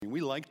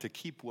We like to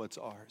keep what's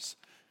ours.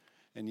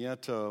 And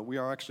yet we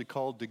are actually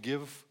called to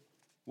give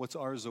what's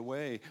ours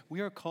away.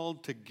 We are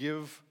called to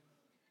give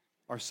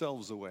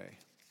ourselves away.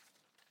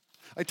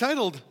 I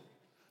titled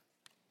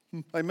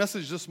my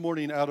message this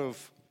morning out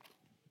of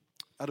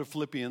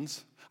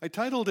Philippians. I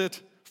titled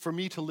it, "For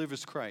Me to Live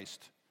is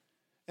Christ."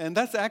 And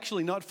that's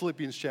actually not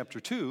Philippians chapter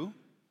 2.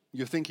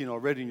 You're thinking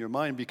already in your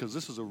mind, because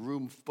this is a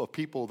room of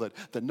people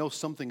that know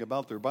something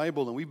about their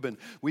Bible, and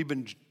we've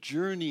been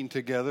journeying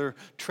together,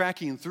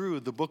 tracking through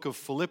the book of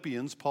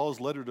Philippians, Paul's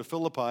letter to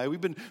Philippi. We've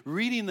been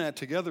reading that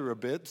together a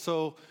bit.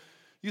 So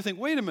you think,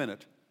 wait a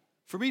minute,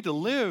 for me to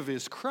live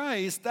is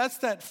Christ. That's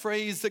that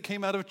phrase that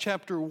came out of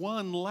chapter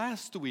 1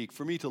 last week.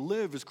 For me to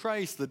live is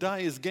Christ, the die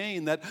is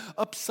gain. That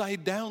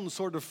upside down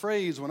sort of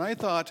phrase. When I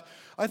thought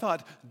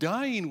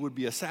dying would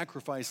be a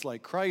sacrifice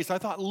like Christ. I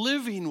thought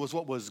living was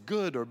what was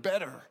good or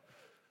better.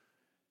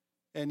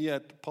 And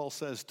yet, Paul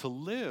says, to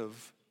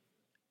live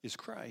is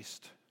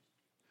Christ.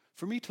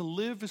 For me to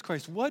live is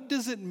Christ. What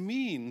does it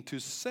mean to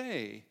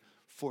say,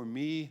 for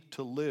me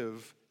to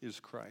live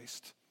is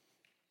Christ?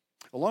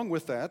 Along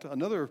with that,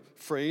 another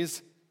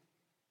phrase,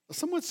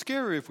 somewhat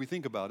scary if we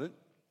think about it,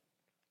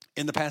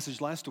 in the passage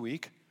last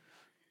week,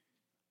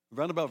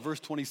 around about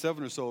verse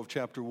 27 or so of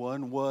chapter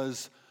 1,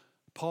 was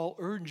Paul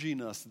urging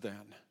us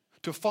then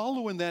to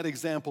follow in that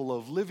example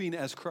of living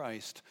as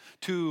Christ,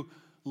 to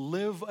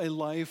live a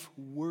life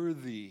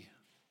worthy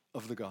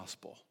of the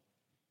gospel.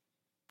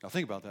 Now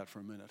think about that for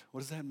a minute.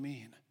 What does that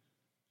mean?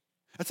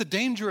 That's a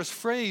dangerous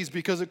phrase,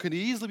 because it could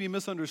easily be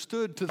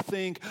misunderstood to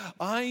think,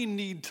 I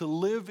need to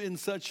live in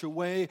such a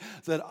way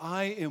that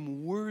I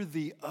am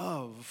worthy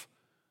of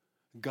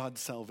God's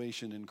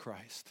salvation in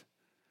Christ.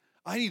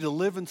 I need to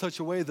live in such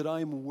a way that I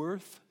am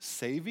worth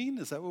saving.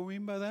 Is that what we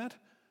mean by that?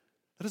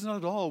 That is not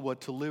at all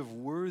what to live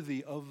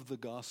worthy of the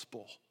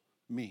gospel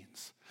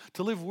means.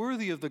 To live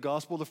worthy of the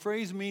gospel, the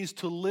phrase means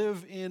to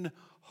live in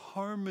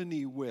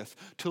harmony with,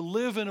 to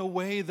live in a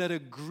way that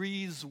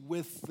agrees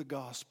with the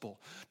gospel,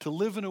 to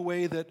live in a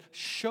way that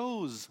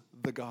shows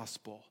the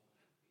gospel.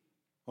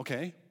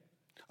 Okay,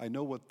 I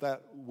know what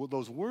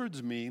those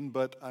words mean,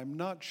 but I'm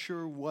not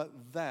sure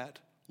what that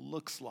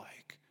looks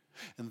like.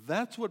 And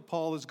that's what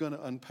Paul is going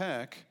to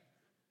unpack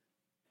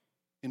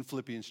in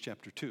Philippians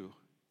chapter 2.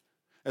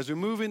 As we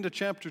move into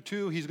chapter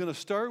 2, he's going to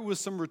start with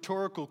some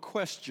rhetorical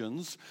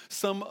questions,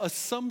 some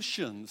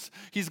assumptions.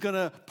 He's going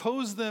to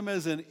pose them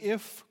as an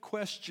if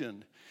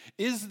question.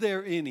 Is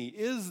there any?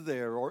 Is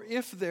there? Or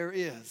if there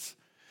is?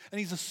 And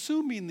he's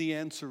assuming the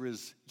answer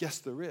is yes,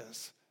 there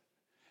is.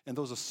 And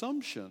those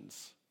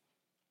assumptions,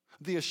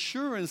 the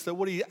assurance that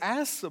what he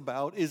asks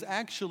about is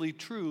actually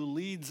true,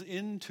 leads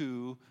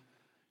into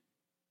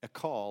a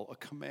call, a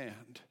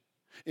command.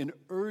 An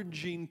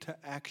urging to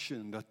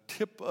action, a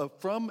tip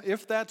from,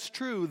 if that's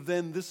true,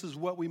 then this is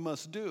what we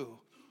must do.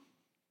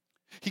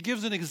 He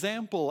gives an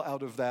example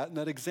out of that, and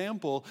that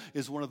example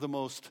is one of the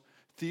most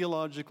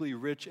theologically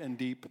rich and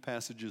deep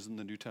passages in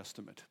the New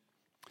Testament.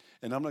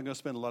 And I'm not going to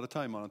spend a lot of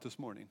time on it this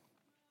morning.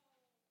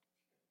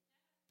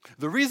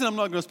 The reason I'm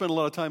not going to spend a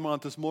lot of time on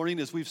it this morning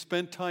is we've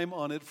spent time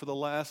on it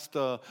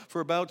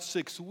for about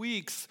 6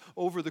 weeks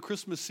over the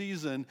Christmas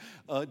season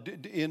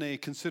in a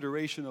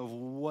consideration of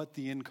what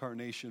the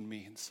incarnation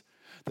means.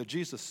 That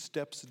Jesus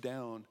steps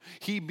down.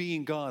 He,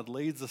 being God,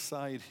 laid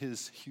aside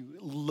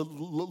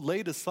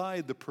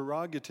the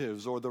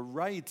prerogatives or the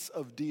rights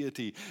of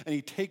deity, and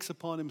he takes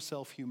upon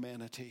himself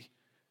humanity.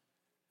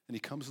 And he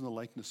comes in the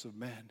likeness of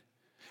man.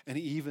 And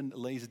he even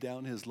lays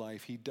down his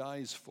life. He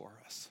dies for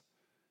us,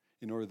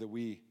 in order that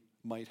we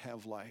might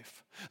have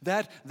life.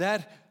 That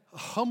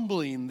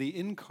humbling, the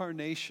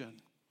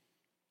incarnation.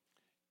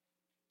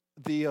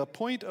 The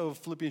point of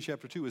Philippians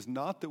chapter 2 is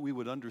not that we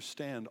would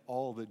understand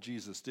all that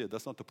Jesus did.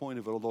 That's not the point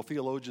of it, although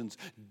theologians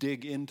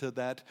dig into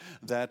that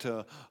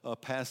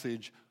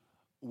passage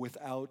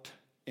without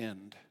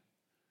end.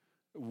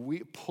 We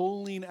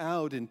pulling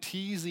out and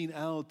teasing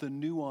out the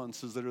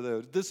nuances that are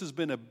there. This has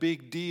been a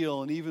big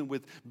deal, and even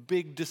with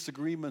big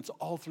disagreements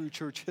all through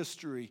church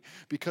history,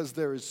 because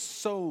there is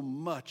so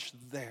much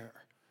there.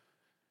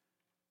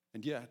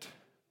 And yet,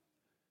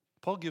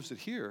 Paul gives it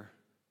here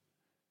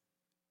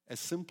as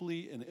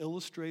simply an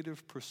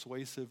illustrative,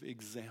 persuasive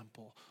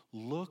example.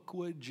 Look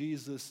what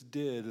Jesus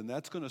did, and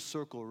that's going to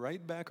circle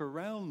right back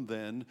around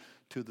then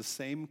to the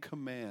same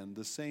command,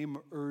 the same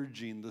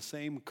urging, the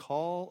same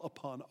call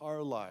upon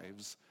our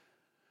lives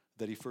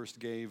that he first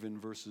gave in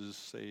verses,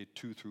 say,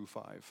 2 through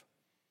 5.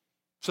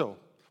 So,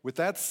 with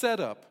that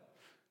set up,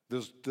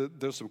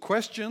 there's some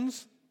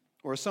questions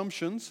or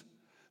assumptions.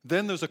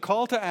 Then there's a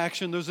call to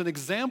action, there's an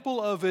example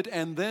of it,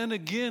 and then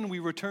again we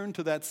return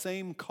to that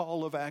same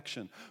call of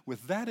action.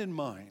 With that in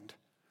mind,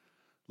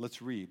 let's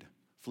read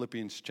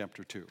Philippians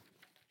chapter 2.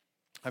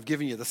 I've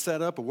given you the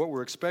setup of what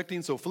we're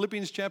expecting. So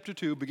Philippians chapter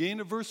 2,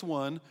 beginning at verse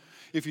 1.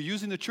 If you're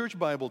using the church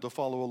Bible to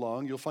follow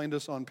along, you'll find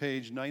us on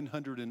page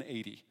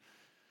 980.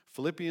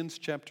 Philippians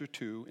chapter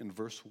 2 in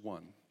verse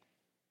 1.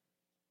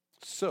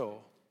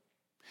 So,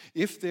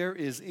 if there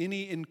is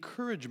any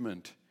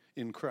encouragement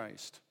in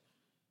Christ,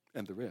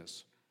 and there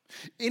is,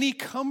 any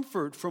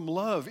comfort from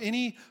love,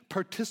 any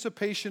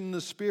participation in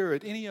the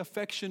Spirit, any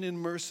affection in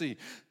mercy.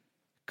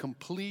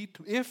 Complete,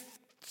 if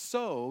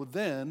so,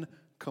 then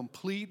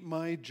complete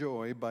my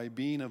joy by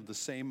being of the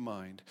same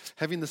mind,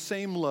 having the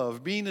same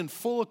love, being in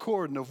full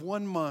accord and of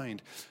one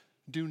mind.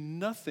 Do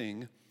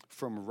nothing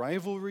from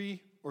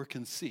rivalry or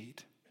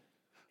conceit,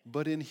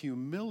 but in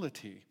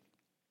humility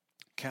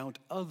count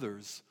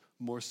others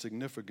more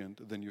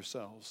significant than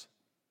yourselves.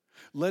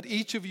 Let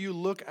each of you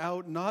look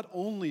out not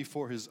only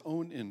for his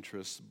own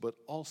interests, but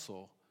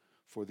also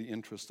for the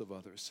interest of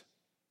others.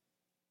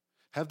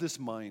 Have this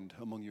mind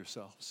among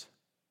yourselves,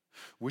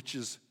 which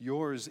is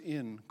yours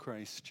in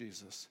Christ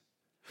Jesus,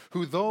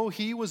 who though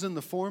he was in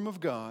the form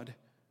of God,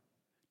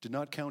 did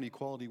not count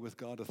equality with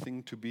God a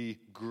thing to be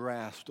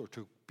grasped or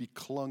to be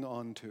clung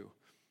onto,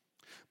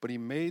 but he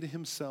made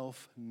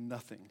himself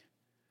nothing,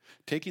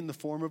 taking the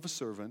form of a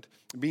servant,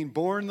 being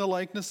born in the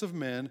likeness of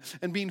men,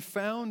 and being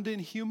found in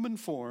human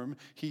form,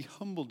 he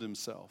humbled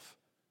himself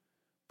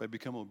by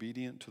becoming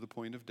obedient to the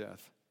point of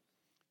death,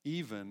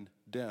 even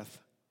death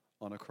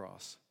on a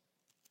cross.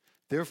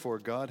 Therefore,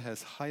 God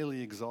has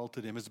highly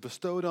exalted him, has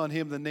bestowed on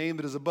him the name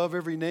that is above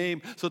every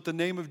name, so at the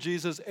name of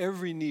Jesus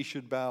every knee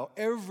should bow,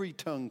 every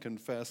tongue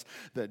confess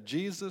that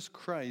Jesus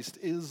Christ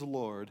is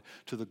Lord,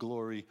 to the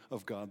glory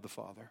of God the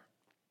Father.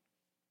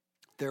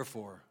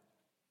 Therefore,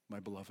 my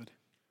beloved,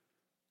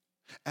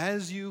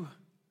 as you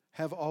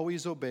have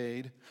always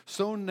obeyed,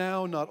 so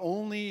now, not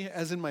only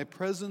as in my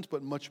presence,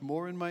 but much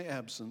more in my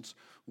absence,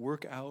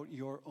 work out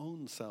your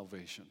own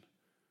salvation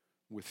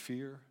with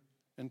fear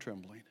and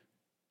trembling.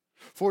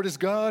 For it is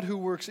God who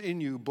works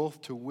in you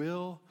both to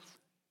will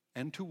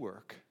and to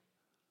work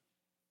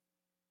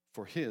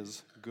for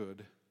his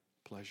good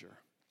pleasure.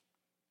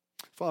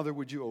 Father,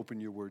 would you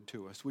open your word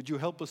to us? Would you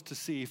help us to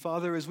see,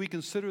 Father, as we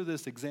consider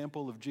this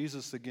example of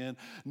Jesus again,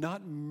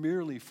 not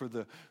merely for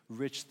the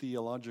rich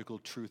theological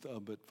truth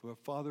of it, but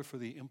Father, for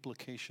the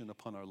implication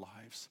upon our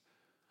lives.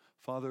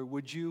 Father,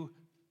 would you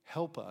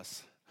help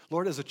us,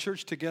 Lord, as a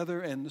church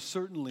together, and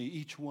certainly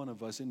each one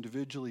of us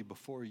individually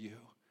before you.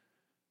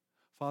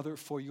 Father,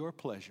 for your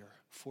pleasure,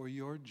 for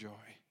your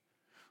joy,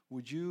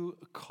 would you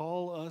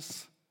call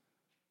us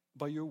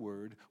by your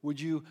word?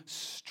 Would you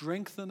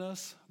strengthen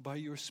us by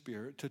your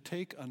Spirit to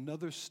take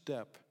another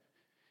step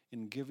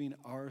in giving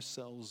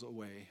ourselves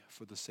away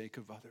for the sake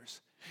of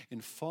others, in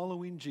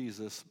following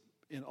Jesus,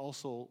 and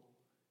also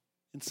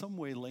in some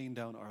way laying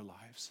down our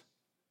lives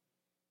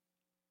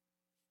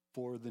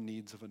for the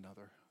needs of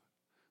another?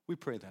 We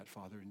pray that,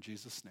 Father, in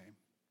Jesus' name.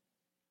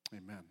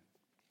 Amen.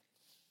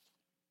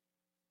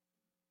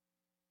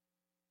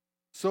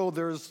 So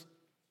there's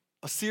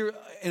an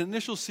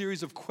initial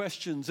series of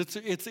questions.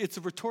 It's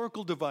a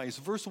rhetorical device.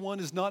 Verse 1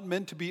 is not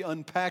meant to be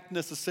unpacked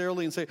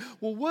necessarily and say,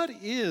 well, what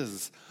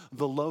is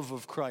the love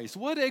of Christ?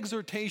 What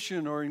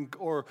exhortation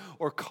or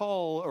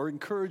call or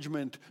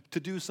encouragement to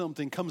do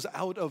something comes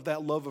out of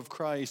that love of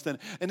Christ?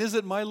 And is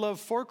it my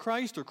love for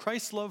Christ or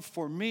Christ's love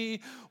for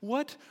me?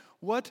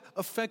 What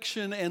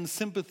affection and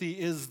sympathy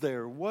is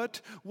there?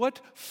 What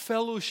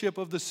fellowship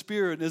of the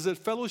Spirit? Is it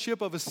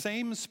fellowship of a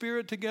same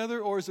Spirit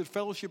together, or is it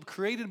fellowship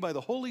created by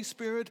the Holy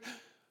Spirit?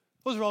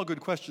 Those are all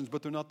good questions,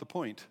 but they're not the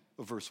point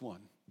of verse 1.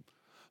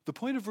 The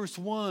point of verse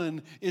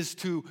 1 is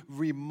to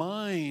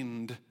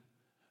remind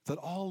that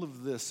all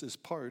of this is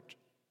part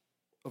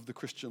of the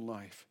Christian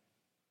life.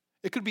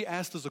 It could be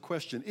asked as a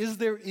question, is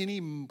there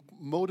any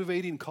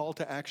motivating call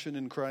to action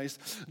in Christ?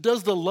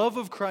 Does the love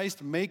of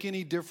Christ make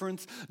any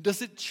difference?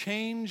 Does it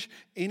change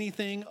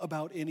anything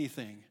about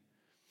anything?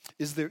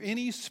 Is there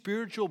any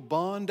spiritual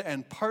bond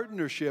and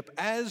partnership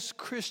as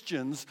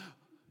Christians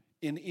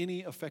in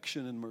any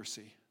affection and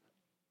mercy?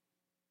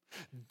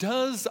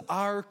 Does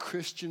our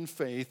Christian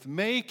faith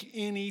make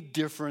any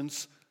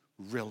difference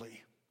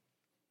really?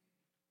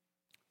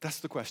 That's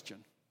the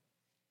question.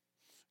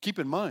 Keep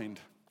in mind,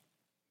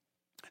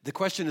 the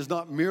question is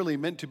not merely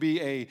meant to be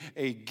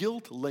a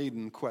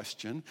guilt-laden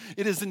question.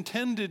 It is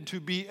intended to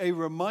be a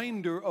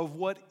reminder of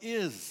what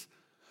is.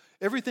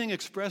 Everything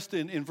expressed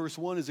in verse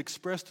 1 is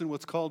expressed in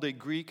what's called a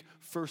Greek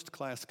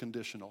first-class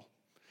conditional.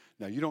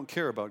 Now, you don't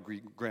care about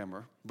Greek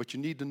grammar, but you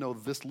need to know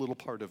this little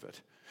part of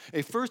it.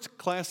 A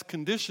first-class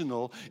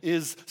conditional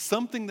is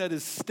something that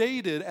is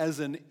stated as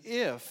an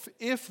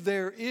if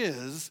there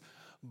is,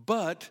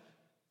 but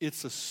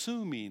it's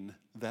assuming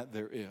that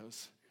there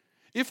is.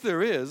 If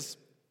there is,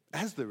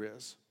 as there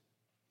is.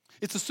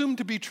 It's assumed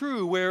to be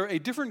true, where a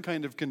different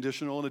kind of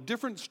conditional and a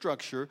different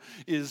structure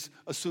is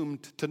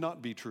assumed to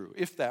not be true.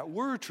 If that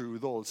were true,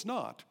 though it's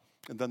not,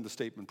 and then the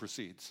statement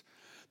proceeds.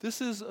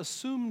 This is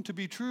assumed to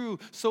be true,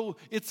 so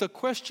it's a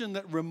question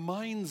that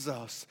reminds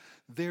us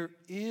there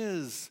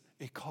is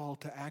a call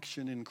to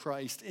action in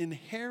Christ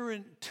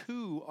inherent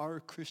to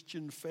our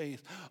Christian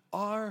faith.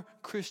 Our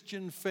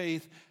Christian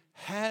faith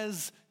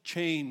has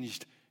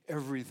changed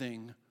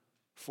everything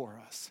for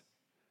us.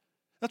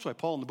 That's why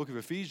Paul in the book of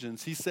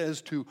Ephesians, he says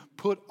to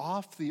put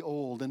off the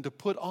old and to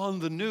put on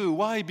the new.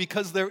 Why?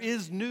 Because there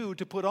is new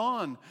to put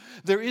on.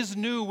 There is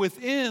new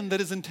within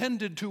that is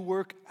intended to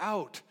work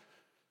out.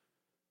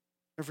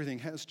 Everything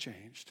has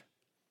changed.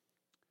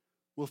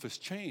 Well, if it's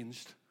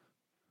changed,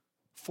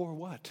 for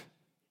what?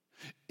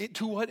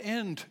 To what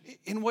end?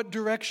 In what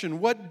direction?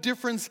 What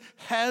difference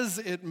has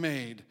it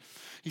made?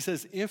 He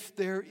says, if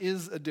there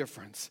is a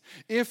difference,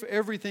 if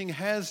everything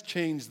has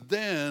changed,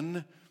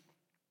 then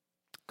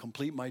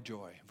complete my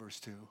joy. Verse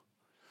 2.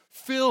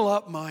 Fill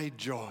up my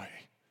joy.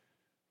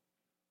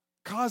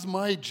 Cause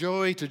my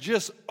joy to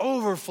just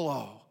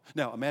overflow.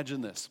 Now,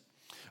 imagine this.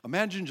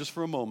 Imagine just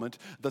for a moment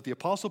that the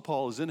Apostle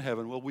Paul is in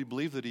heaven. Well, we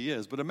believe that he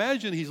is. But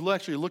imagine he's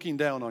actually looking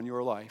down on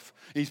your life.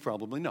 He's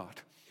probably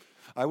not.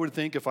 I would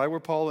think if I were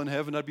Paul in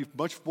heaven, I'd be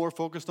much more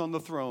focused on the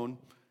throne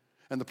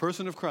and the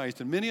person of Christ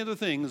and many other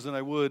things than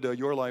I would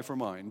your life or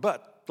mine.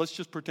 But let's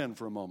just pretend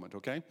for a moment,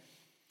 okay?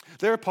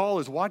 There Paul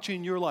is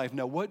watching your life.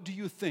 Now, what do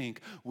you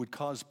think would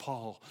cause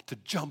Paul to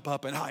jump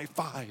up and high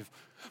five?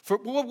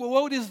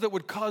 What is that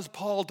would cause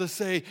Paul to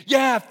say,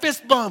 yeah,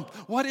 fist bump?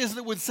 What is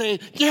that would say,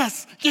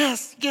 yes,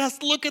 yes,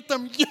 yes, look at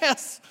them,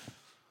 yes?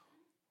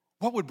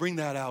 What would bring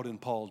that out in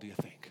Paul, do you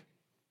think?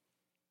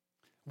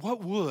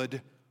 What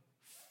would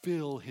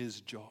fill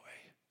his joy?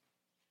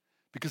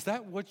 Because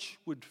that which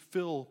would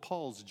fill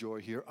Paul's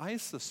joy here, I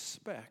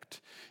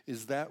suspect,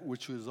 is that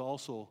which was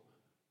also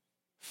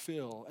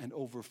fill and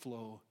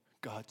overflow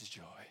God's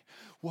joy.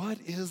 What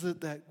is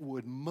it that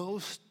would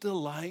most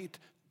delight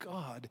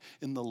God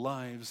in the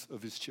lives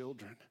of his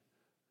children?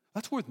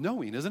 That's worth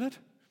knowing, isn't it?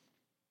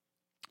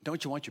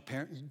 Don't you want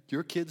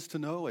your kids to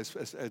know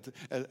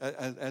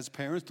as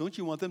parents? Don't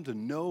you want them to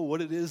know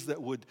what it is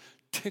that would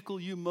tickle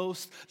you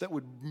most, that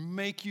would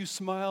make you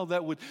smile,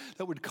 that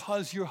would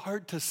cause your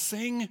heart to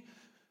sing?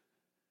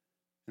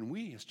 And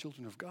we, as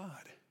children of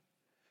God,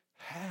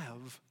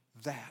 have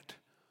that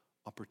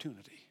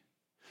opportunity.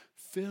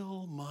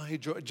 Fill my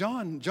joy.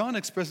 John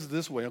expresses it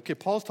this way. Okay,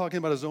 Paul's talking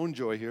about his own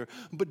joy here.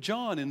 But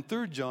John, in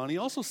 3 John, he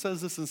also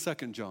says this in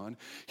 2 John.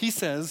 He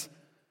says,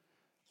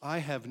 I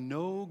have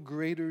no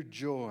greater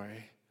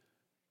joy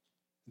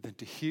than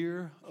to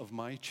hear of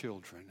my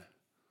children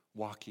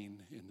walking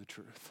in the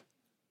truth.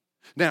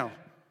 Now,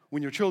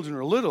 when your children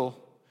are little,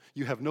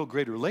 you have no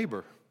greater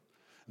labor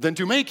than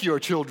to make your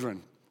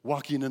children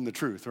walking in the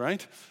truth,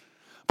 right?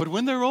 But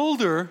when they're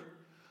older,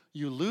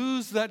 you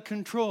lose that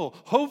control.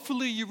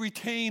 Hopefully you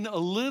retain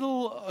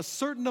a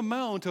certain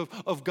amount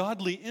of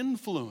godly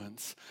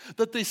influence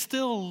that they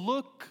still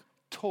look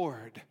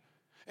toward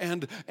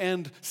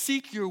and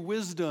seek your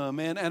wisdom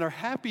and are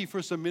happy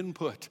for some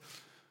input.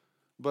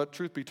 But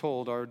truth be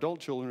told, our adult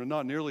children are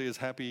not nearly as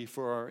happy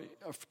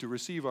to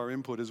receive our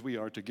input as we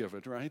are to give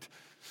it, right?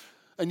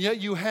 And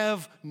yet you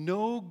have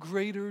no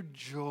greater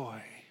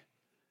joy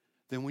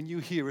than when you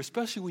hear,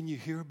 especially when you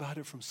hear about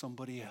it from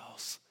somebody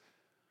else,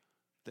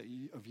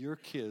 of your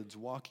kids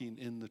walking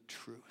in the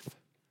truth.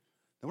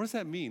 Now, what does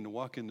that mean, to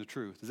walk in the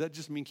truth? Does that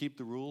just mean keep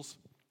the rules?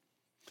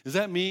 Does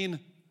that mean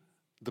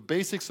the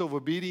basics of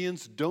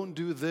obedience, don't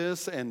do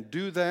this and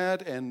do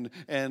that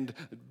and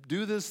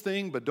do this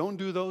thing, but don't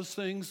do those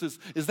things?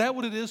 Is that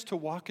what it is to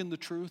walk in the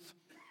truth?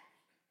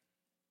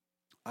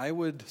 I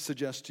would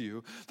suggest to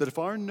you that if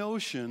our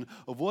notion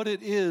of what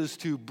it is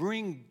to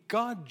bring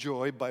God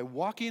joy by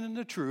walking in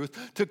the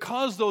truth, to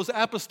cause those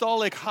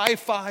apostolic high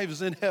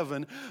fives in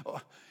heaven,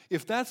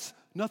 if that's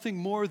nothing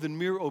more than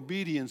mere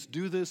obedience,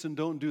 do this and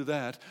don't do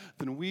that,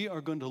 then we are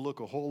going to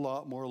look a whole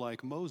lot more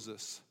like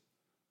Moses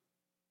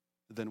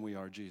than we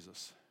are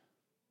Jesus.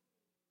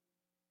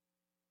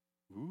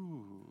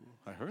 Ooh,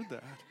 I heard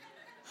that.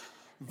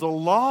 The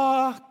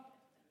law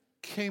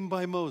came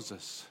by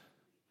Moses,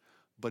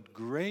 but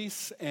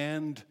grace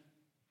and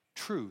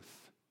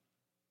truth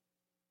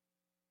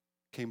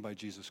came by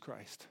Jesus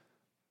Christ.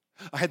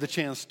 I had the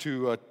chance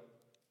to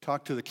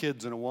talk to the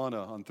kids in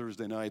Awana on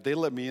Thursday night. They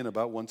let me in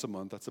about once a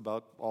month. That's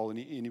about all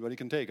anybody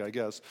can take, I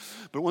guess.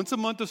 But once a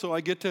month or so,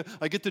 I get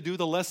to do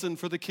the lesson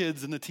for the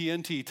kids in the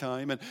TNT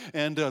time.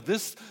 And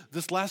this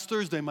last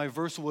Thursday, my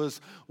verse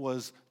was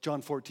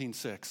John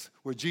 14:6,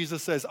 where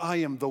Jesus says, I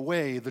am the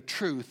way, the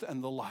truth,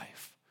 and the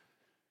life.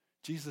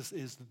 Jesus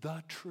is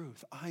the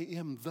truth. I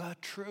am the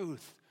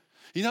truth.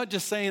 He's not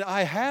just saying,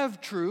 I have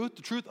truth,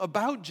 the truth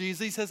about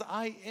Jesus. He says,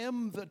 I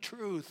am the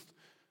truth.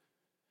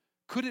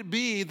 Could it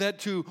be that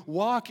to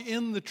walk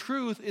in the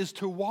truth is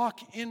to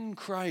walk in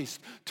Christ,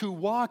 to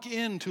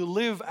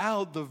live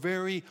out the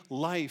very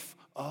life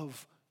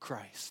of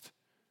Christ?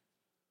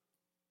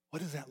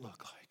 What does that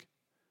look like?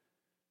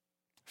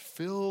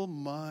 Fill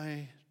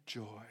my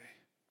joy,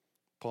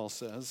 Paul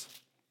says.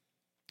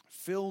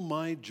 Fill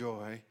my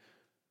joy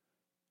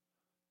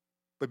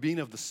by being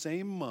of the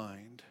same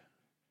mind,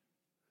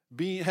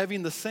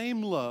 having the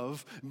same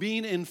love,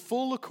 being in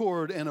full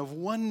accord and of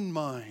one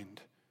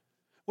mind.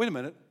 Wait a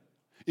minute.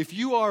 If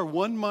you are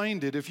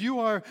one-minded, if you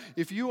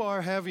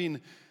are having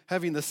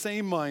the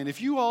same mind,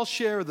 if you all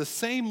share the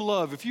same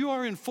love, if you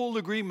are in full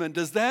agreement,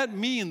 does that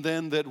mean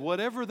then that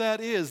whatever that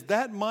is,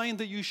 that mind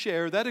that you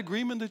share, that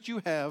agreement that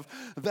you have,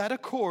 that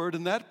accord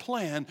and that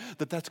plan,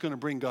 that's going to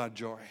bring God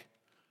joy?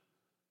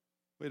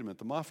 Wait a minute,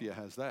 the mafia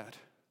has that.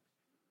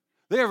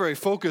 They are very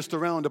focused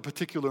around a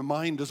particular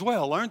mind as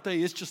well, aren't they?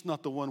 It's just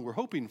not the one we're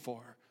hoping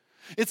for.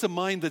 It's a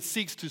mind that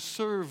seeks to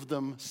serve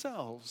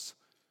themselves.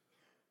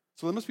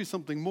 So there must be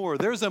something more.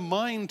 There's a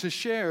mind to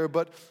share,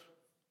 but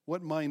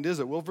what mind is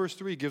it? Well, verse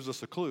 3 gives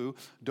us a clue.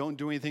 Don't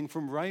do anything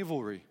from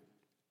rivalry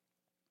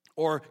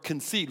or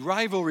conceit.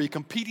 Rivalry,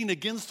 competing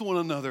against one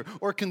another,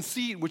 or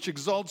conceit, which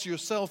exalts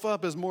yourself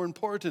up as more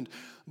important.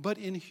 But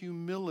in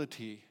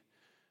humility,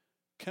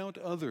 count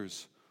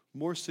others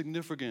more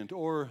significant.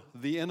 Or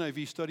the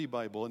NIV Study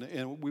Bible,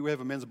 and we have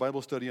a men's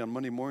Bible study on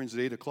Monday mornings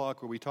at 8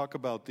 o'clock where we talk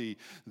about the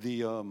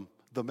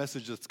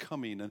message that's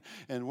coming.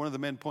 And one of the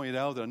men pointed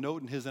out that a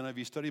note in his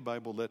NIV Study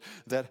Bible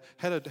that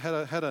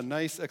had a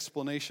nice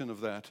explanation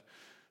of that.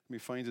 Let me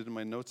find it in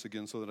my notes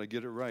again so that I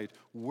get it right.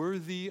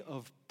 Worthy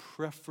of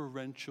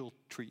preferential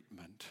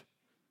treatment.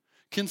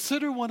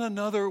 Consider one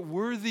another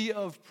worthy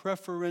of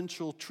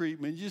preferential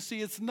treatment. You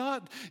see, it's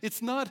not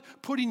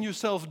putting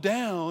yourself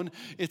down,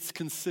 it's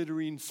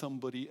considering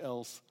somebody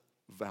else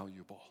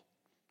valuable.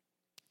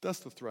 That's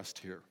the thrust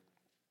here.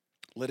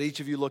 Let each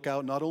of you look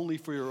out not only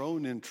for your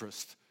own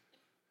interest.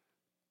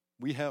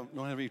 We don't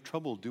have any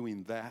trouble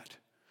doing that.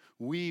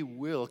 We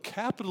will.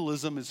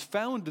 Capitalism is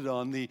founded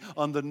on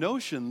the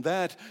notion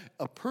that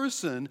a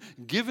person,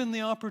 given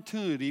the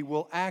opportunity,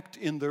 will act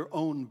in their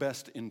own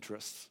best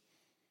interests.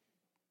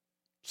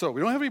 So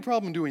we don't have any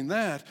problem doing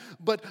that,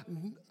 but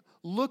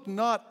look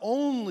not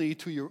only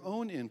to your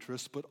own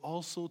interests, but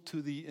also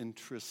to the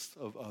interests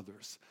of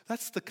others.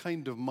 That's the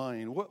kind of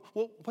mind.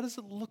 What does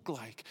it look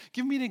like?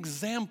 Give me an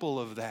example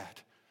of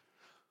that.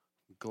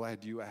 I'm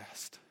glad you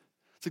asked.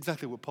 It's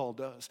exactly what Paul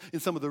does. In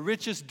some of the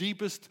richest,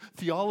 deepest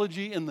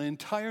theology in the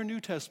entire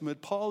New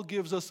Testament, Paul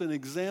gives us an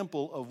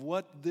example of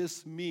what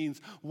this means,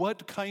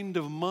 what kind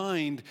of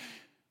mind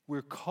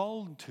we're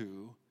called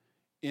to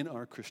in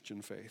our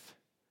Christian faith.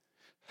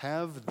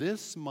 Have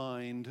this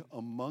mind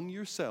among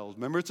yourselves.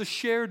 Remember, it's a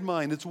shared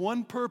mind. It's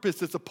one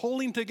purpose. It's a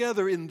pulling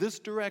together in this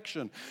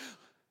direction.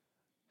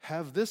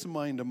 Have this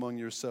mind among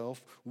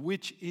yourself,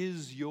 which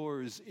is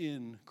yours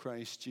in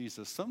Christ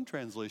Jesus. Some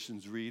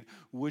translations read,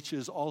 which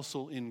is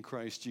also in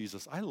Christ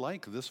Jesus. I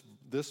like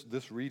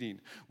this reading,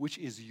 which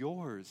is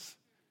yours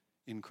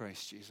in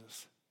Christ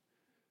Jesus.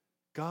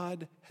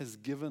 God has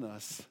given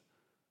us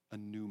a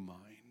new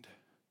mind.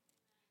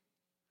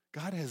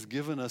 God has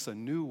given us a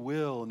new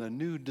will and a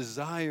new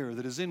desire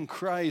that is in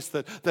Christ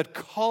that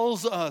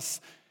calls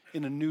us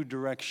in a new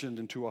direction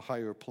into a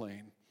higher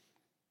plane.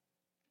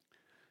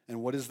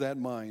 And what is that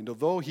mind?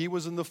 Although he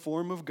was in the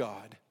form of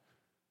God,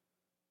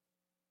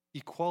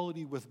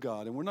 equality with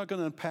God. And we're not going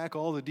to unpack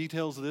all the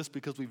details of this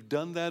because we've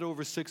done that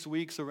over 6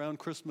 weeks around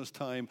Christmas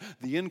time.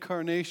 The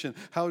incarnation,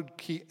 how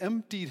he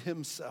emptied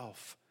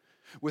himself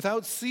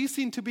without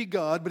ceasing to be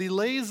God, but he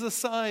lays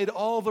aside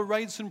all the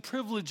rights and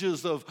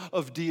privileges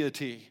of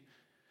deity.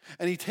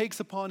 And he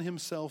takes upon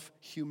himself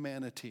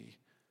humanity,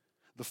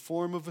 the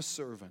form of a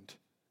servant,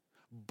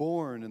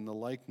 born in the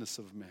likeness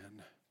of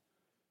men.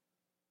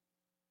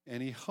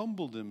 And he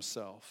humbled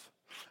himself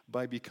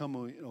by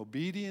becoming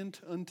obedient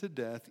unto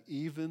death,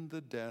 even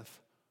the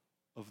death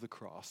of the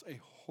cross, a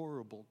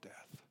horrible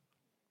death.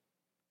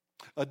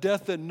 A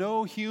death that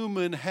no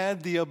human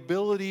had the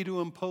ability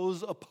to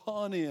impose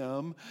upon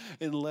him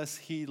unless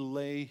he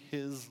lay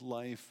his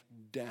life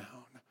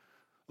down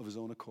of his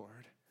own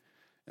accord.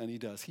 And he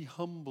does. He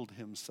humbled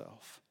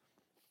himself.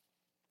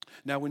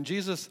 Now, when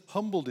Jesus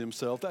humbled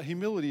himself, that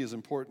humility is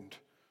important.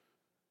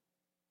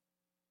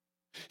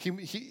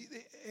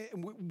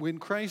 When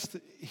Christ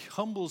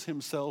humbles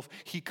himself,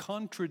 he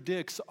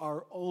contradicts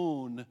our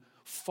own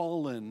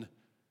fallen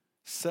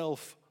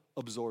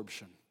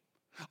self-absorption.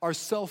 Our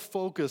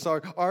self-focus,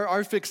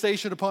 our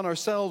fixation upon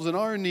ourselves and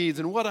our needs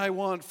and what I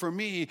want for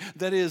me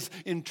that is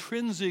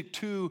intrinsic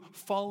to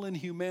fallen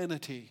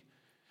humanity.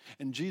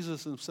 And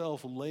Jesus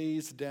himself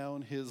lays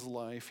down his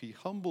life. He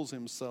humbles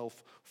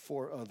himself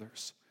for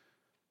others.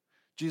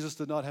 Jesus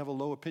did not have a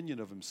low opinion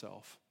of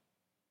himself.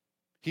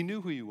 He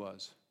knew who he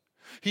was.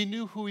 He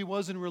knew who he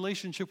was in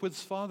relationship with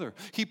his Father.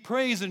 He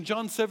prays in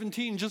John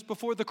 17, just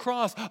before the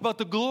cross, about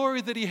the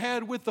glory that he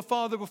had with the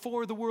Father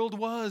before the world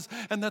was,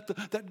 and that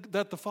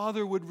the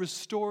Father would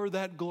restore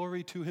that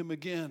glory to him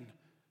again.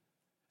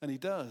 And he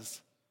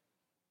does.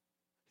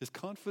 His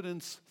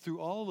confidence through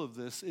all of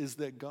this is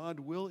that God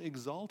will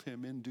exalt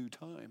him in due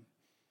time.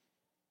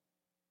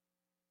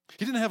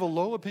 He didn't have a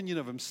low opinion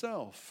of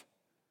himself,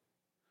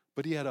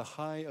 but he had a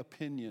high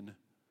opinion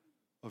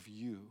of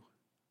you,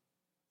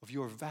 of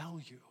your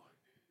value,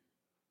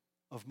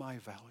 of my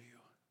value.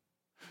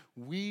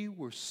 We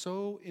were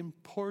so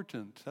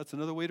important. That's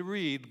another way to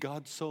read,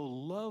 God so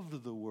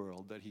loved the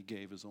world that he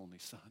gave his only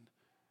Son.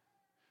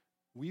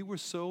 We were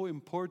so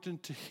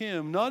important to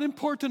him, not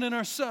important in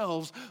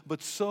ourselves,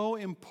 but so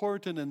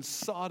important and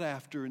sought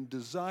after and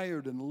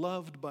desired and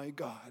loved by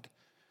God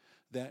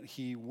that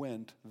he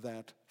went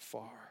that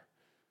far.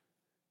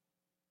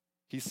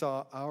 He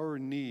saw our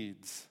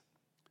needs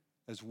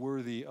as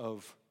worthy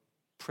of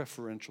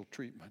preferential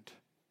treatment.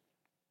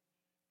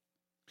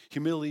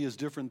 Humility is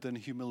different than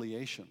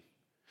humiliation.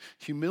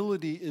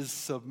 Humility is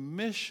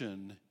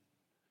submission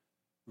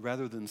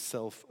rather than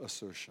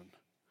self-assertion.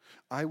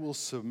 I will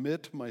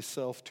submit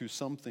myself to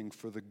something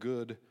for the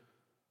good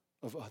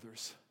of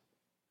others.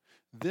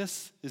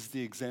 This is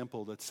the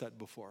example that's set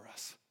before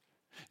us.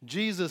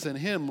 Jesus and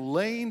him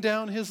laying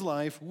down his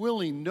life,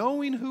 willing,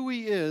 knowing who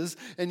he is,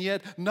 and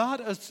yet not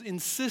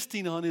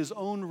insisting on his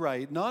own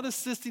right, not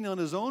insisting on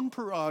his own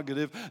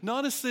prerogative,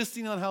 not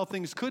insisting on how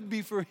things could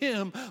be for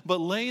him,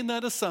 but laying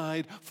that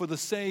aside for the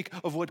sake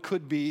of what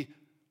could be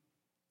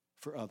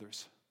for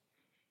others,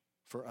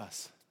 for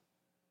us.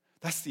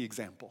 That's the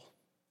example.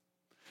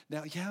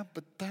 Now, yeah,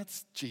 but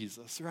that's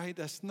Jesus, right?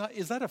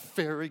 Is that a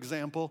fair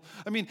example?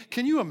 I mean,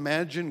 can you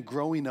imagine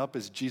growing up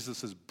as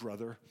Jesus'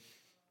 brother?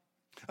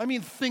 I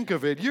mean, think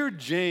of it. You're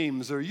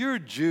James or you're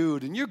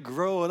Jude and you're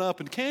growing up,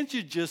 and can't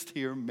you just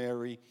hear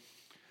Mary?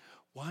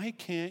 Why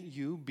can't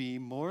you be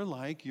more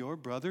like your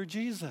brother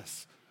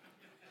Jesus?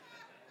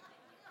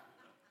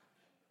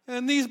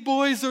 And these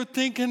boys are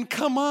thinking,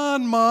 come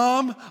on,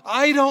 Mom,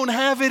 I don't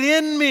have it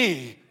in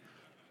me.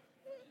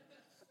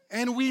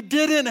 And we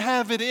didn't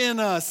have it in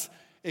us,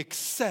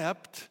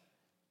 except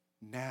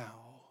now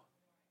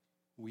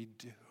we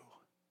do.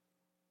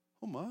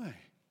 Oh my,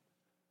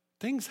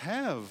 things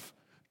have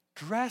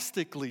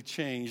drastically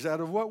changed.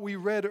 Out of what we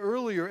read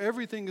earlier,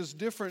 everything is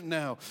different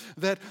now.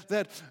 That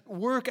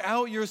work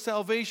out your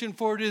salvation,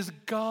 for it is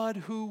God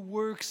who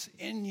works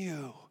in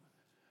you.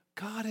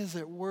 God is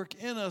at work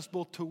in us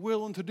both to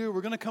will and to do.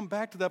 We're going to come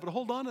back to that, but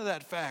hold on to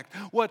that fact.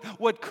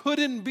 What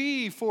couldn't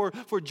be for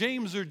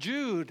James or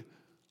Jude,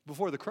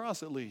 before the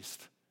cross at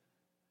least,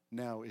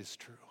 now is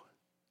true.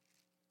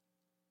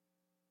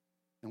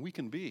 And we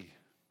can be,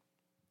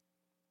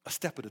 a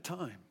step at a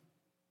time,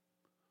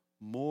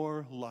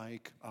 more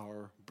like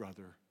our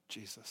brother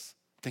Jesus.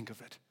 Think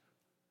of it.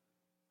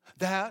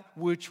 That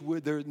which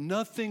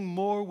nothing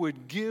more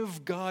would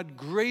give God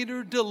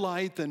greater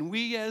delight than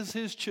we as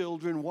his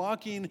children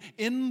walking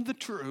in the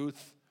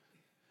truth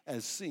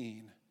as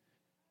seen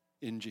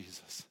in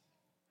Jesus.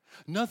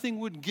 Nothing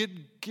would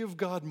give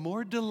God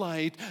more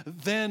delight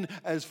than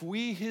as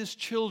we, his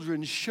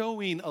children,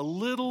 showing a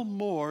little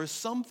more,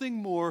 something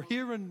more,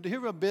 here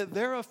a bit,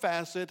 there a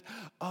facet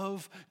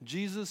of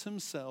Jesus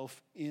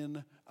himself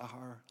in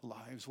our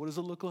lives. What does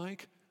it look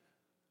like?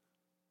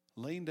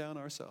 Laying down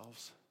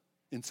ourselves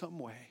in some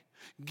way,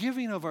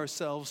 giving of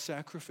ourselves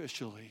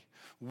sacrificially,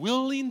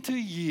 willing to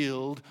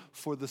yield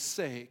for the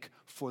sake,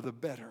 for the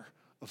better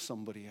of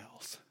somebody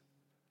else.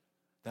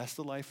 That's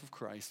the life of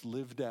Christ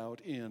lived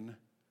out in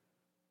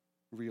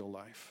real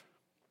life.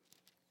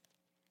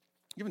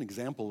 I'll give an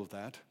example of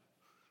that.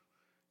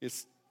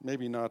 It's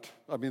maybe not,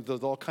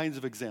 there's all kinds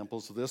of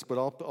examples of this, but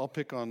I'll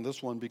pick on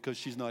this one because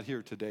she's not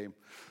here today.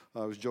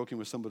 I was joking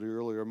with somebody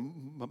earlier.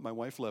 My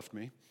wife left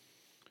me.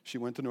 She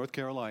went to North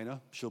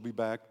Carolina. She'll be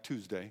back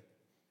Tuesday.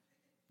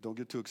 Don't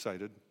get too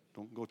excited.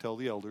 Don't go tell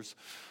the elders.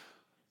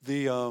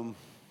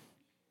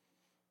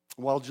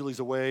 While Julie's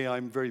away,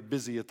 I'm very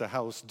busy at the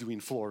house doing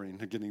flooring,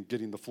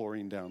 getting the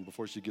flooring down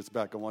before she gets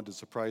back. I wanted to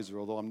surprise her,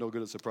 although I'm no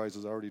good at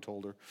surprises. I already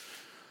told her.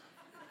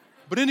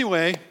 But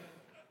anyway,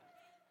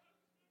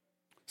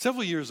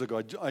 several years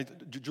ago,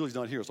 Julie's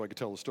not here, so I could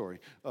tell the story.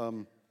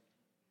 Don't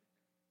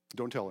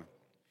tell her.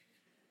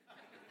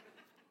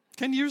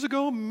 10 years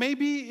ago,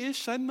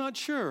 maybe-ish, I'm not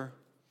sure.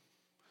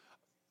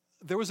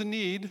 There was a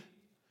need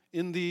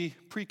in the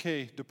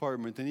pre-K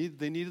department.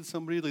 They needed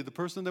somebody, the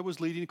person that was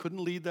leading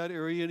couldn't lead that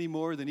area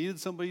anymore. They needed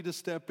somebody to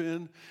step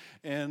in.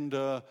 And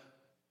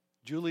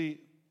Julie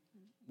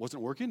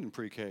wasn't working in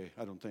pre-K,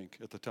 I don't think,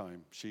 at the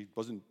time. She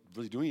wasn't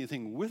really doing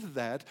anything with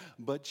that,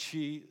 but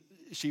she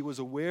was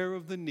aware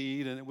of the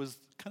need, and it was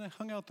kind of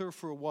hung out there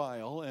for a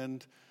while.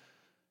 And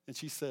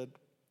she said,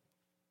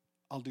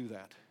 I'll do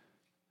that.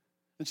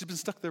 And she's been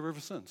stuck there ever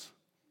since.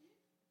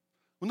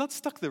 Well, not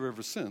stuck there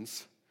ever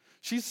since.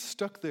 She's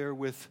stuck there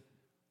with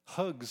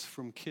hugs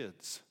from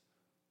kids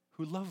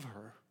who love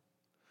her.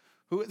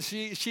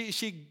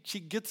 She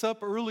gets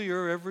up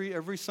earlier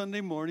every Sunday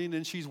morning,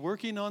 and she's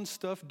working on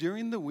stuff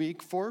during the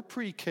week for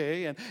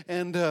pre-K,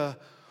 and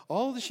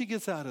all that she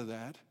gets out of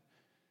that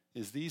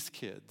is these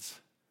kids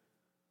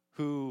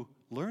who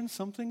learn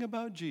something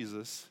about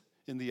Jesus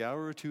in the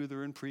hour or two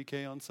they're in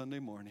pre-K on Sunday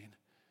morning,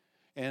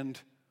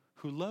 and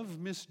who love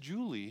Miss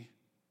Julie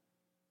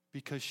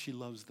because she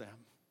loves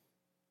them.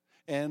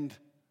 And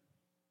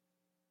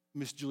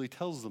Miss Julie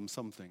tells them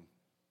something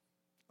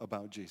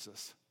about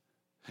Jesus.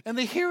 And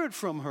they hear it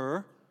from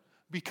her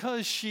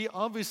because she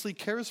obviously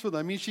cares for them.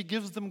 I mean, she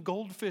gives them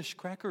goldfish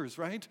crackers,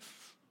 right?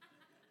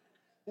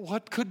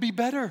 What could be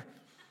better?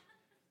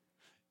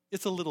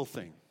 It's a little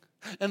thing.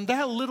 And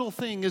that little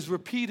thing is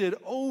repeated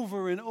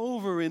over and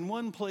over in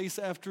one place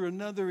after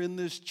another in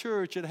this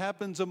church. It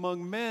happens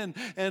among men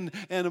and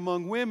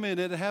among women.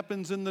 It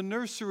happens in the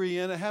nursery,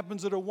 and it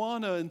happens at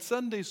Awana and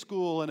Sunday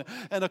school, and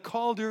a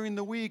call during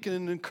the week, and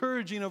an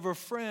encouraging of a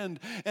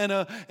friend, and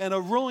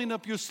a rolling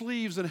up your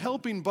sleeves and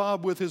helping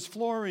Bob with his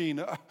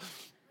flooring.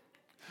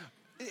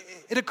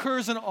 It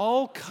occurs in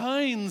all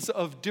kinds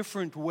of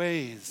different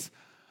ways.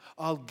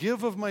 I'll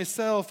give of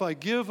myself. I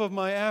give of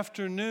my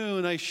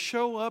afternoon. I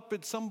show up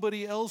at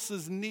somebody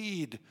else's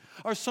need.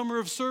 Our summer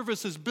of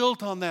service is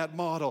built on that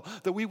model,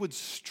 that we would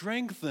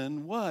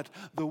strengthen what?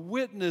 The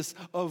witness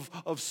of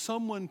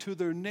someone to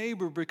their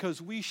neighbor,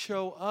 because we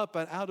show up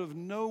and out of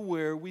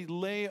nowhere we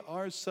lay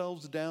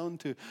ourselves down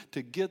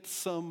to get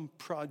some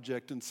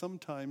project, and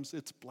sometimes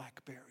it's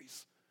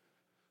blackberries.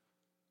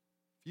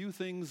 Few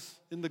things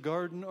in the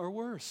garden are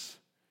worse.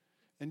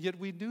 And yet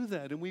we do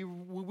that, and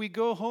we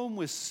go home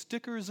with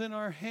stickers in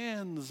our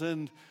hands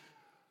and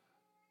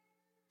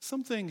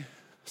something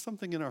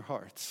in our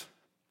hearts.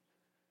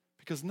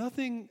 Because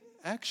nothing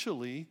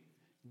actually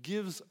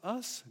gives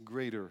us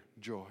greater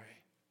joy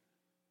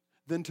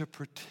than to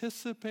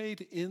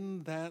participate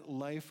in that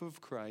life of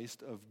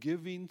Christ, of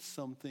giving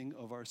something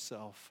of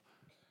ourself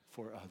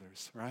for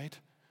others, right?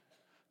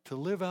 To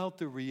live out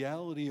the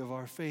reality of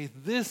our faith.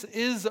 This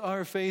is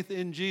our faith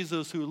in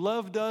Jesus, who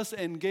loved us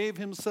and gave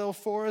himself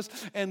for us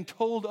and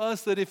told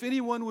us that if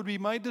anyone would be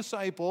my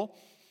disciple,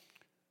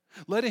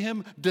 let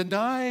him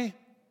deny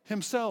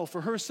himself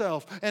or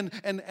herself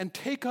and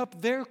take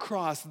up their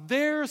cross,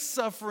 their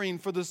suffering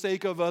for the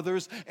sake of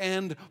others,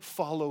 and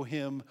follow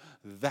him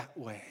that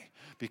way,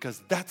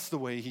 because that's the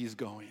way he's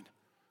going.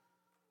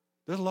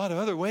 There's a lot of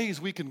other ways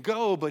we can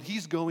go, but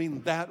he's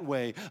going that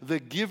way, the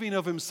giving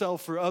of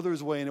himself for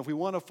others way. And if we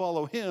want to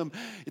follow him,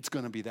 it's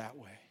going to be that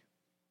way.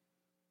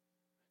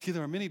 See,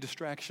 there are many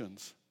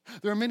distractions.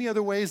 There are many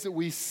other ways that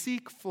we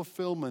seek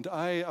fulfillment.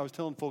 I was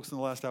telling folks in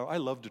the last hour, I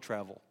love to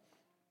travel.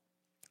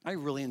 I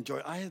really enjoy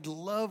it. I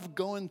love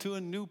going to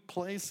a new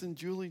place, and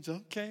Julie's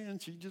okay, and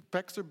she just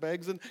packs her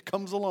bags and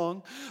comes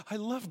along. I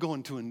love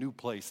going to a new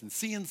place and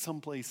seeing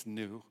someplace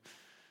new.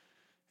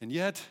 And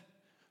yet,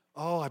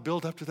 I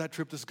build up to that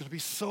trip. This is going to be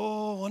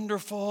so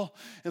wonderful.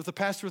 If the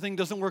pastor thing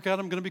doesn't work out,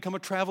 I'm going to become a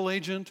travel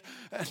agent.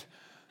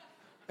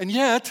 And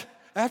yet,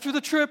 after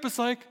the trip, it's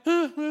like,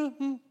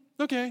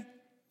 okay,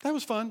 that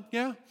was fun,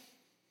 yeah.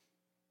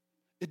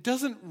 It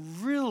doesn't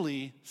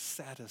really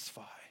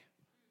satisfy.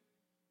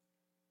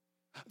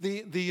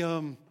 We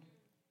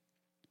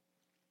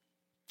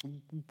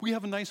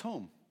have a nice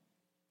home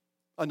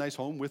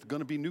with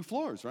going to be new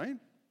floors, right?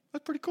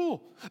 That's pretty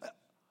cool.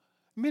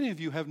 Many of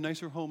you have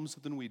nicer homes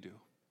than we do.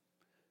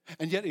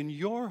 And yet in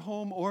your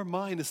home or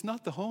mine, it's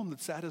not the home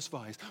that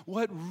satisfies.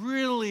 What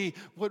really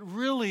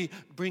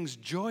brings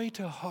joy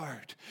to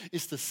heart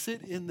is to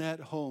sit in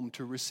that home,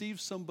 to receive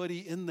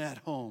somebody in that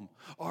home,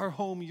 our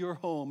home, your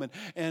home,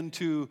 and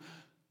to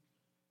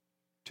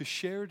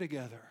share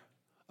together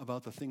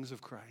about the things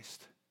of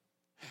Christ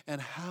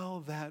and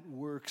how that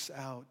works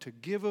out, to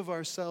give of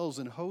ourselves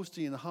in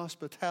hosting and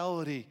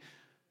hospitality,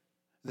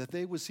 that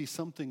they would see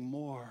something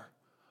more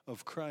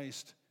of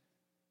Christ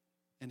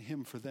and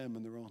him for them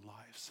in their own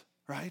lives,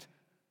 right?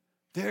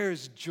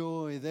 There's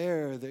joy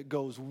there that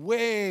goes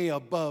way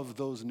above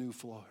those new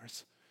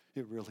floors.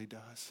 It really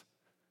does,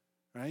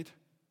 right? It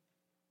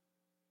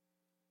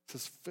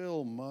says,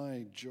 fill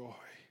my joy.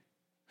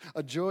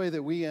 A joy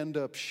that we end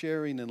up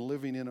sharing and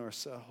living in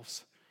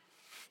ourselves.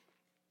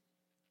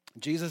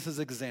 Jesus'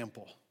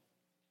 example.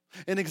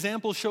 An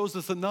example shows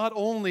us that not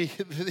only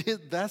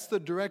that's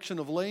the direction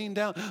of laying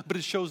down, but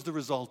it shows the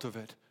result of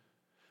it.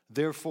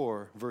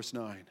 Therefore, verse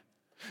 9,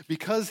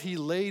 because he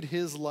laid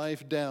his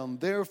life down,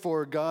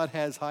 therefore God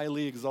has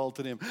highly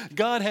exalted him.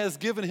 God has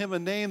given him a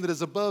name that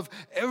is above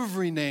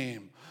every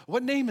name.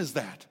 What name is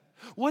that?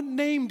 What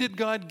name did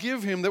God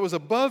give him that was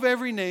above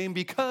every name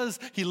because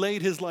he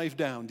laid his life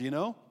down? Do you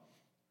know?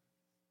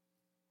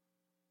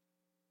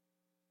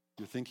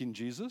 You're thinking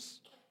Jesus?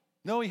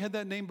 No, he had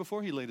that name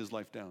before he laid his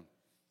life down.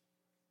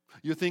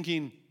 You're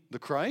thinking the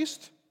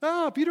Christ?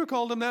 Peter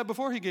called him that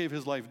before he gave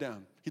his life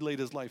down. He laid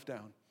his life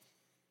down.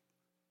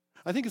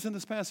 I think it's in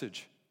this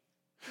passage.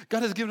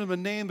 God has given him a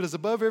name that is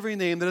above every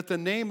name, that at the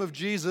name of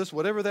Jesus,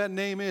 whatever that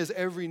name is,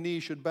 every knee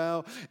should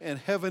bow in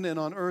heaven and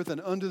on earth and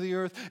under the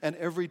earth, and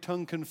every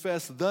tongue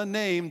confess the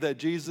name that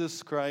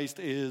Jesus Christ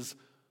is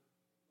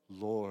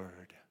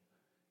Lord.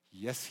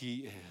 Yes,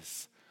 he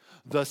is.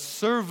 The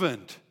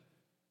servant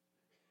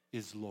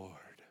is Lord.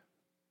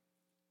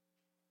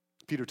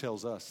 Peter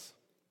tells us,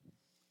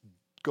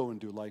 go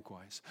and do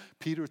likewise.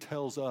 Peter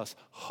tells us,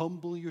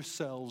 humble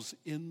yourselves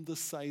in the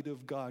sight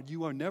of God.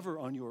 You are never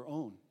on your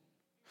own.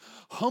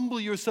 Humble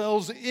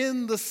yourselves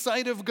in the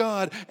sight of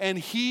God, and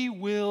he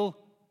will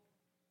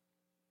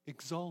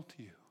exalt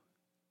you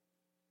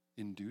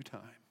in due time.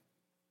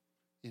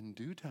 In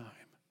due time.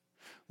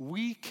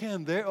 We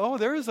can,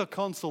 there is a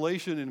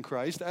consolation in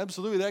Christ,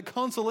 absolutely. That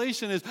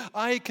consolation is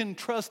I can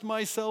trust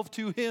myself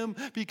to him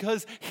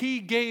because he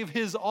gave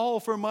his all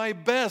for my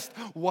best.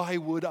 Why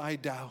would I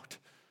doubt?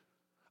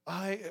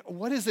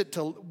 What is it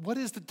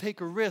to take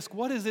a risk?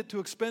 What is it to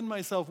expend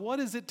myself? What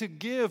is it to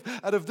give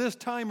out of this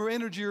time or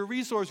energy or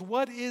resource?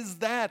 What is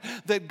that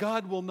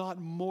God will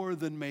not more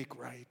than make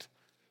right?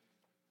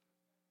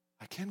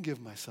 I can give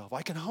myself.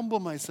 I can humble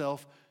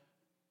myself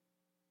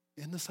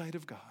in the sight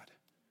of God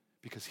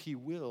because he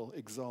will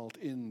exalt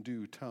in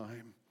due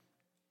time.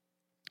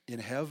 In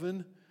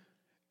heaven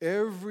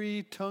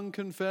every tongue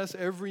confess,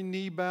 every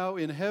knee bow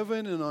in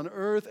heaven and on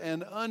earth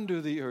and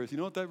under the earth. You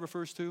know what that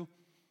refers to?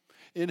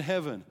 In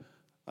heaven,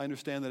 I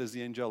understand that as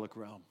the angelic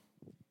realm.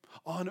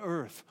 On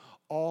earth,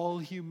 all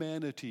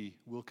humanity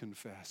will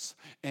confess.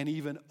 And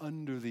even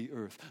under the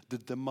earth, the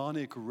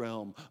demonic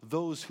realm,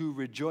 those who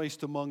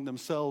rejoiced among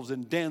themselves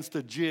and danced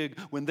a jig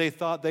when they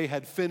thought they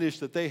had finished,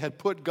 that they had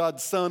put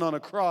God's Son on a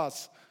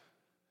cross,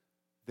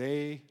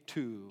 they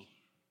too,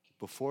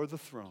 before the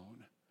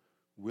throne,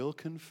 will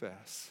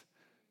confess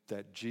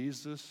that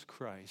Jesus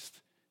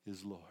Christ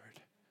is Lord.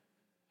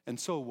 And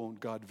so won't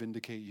God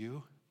vindicate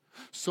you?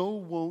 So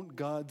won't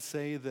God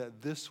say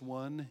that this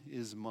one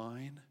is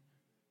mine?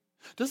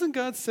 Doesn't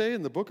God say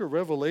in the book of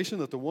Revelation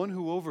that the one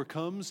who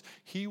overcomes,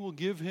 he will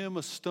give him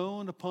a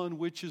stone upon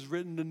which is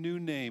written a new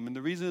name? And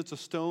the reason it's a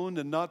stone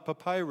and not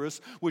papyrus,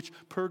 which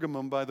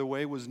Pergamum, by the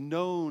way, was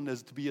known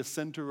as to be a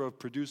center of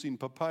producing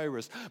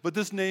papyrus. But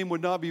this name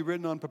would not be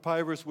written on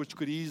papyrus, which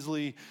could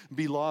easily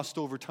be lost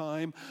over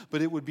time,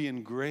 but it would be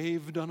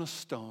engraved on a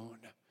stone.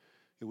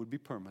 It would be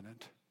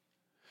permanent.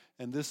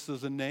 And this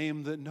is a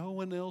name that no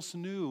one else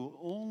knew.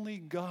 Only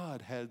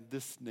God had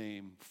this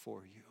name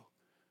for you.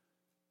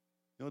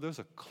 You know, there's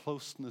a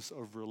closeness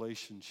of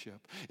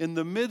relationship. In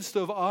the midst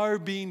of our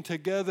being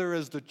together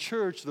as the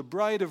church, the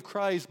bride of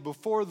Christ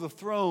before the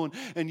throne,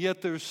 and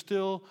yet there's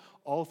still,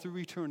 all through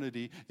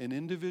eternity, an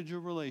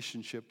individual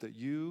relationship that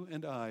you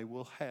and I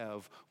will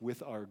have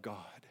with our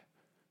God.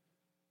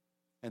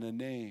 And a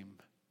name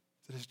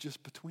that is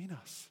just between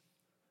us.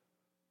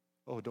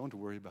 Oh, don't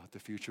worry about the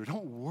future.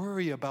 Don't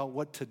worry about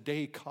what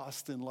today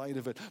costs in light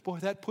of it. Boy,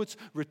 that puts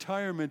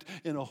retirement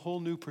in a whole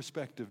new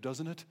perspective,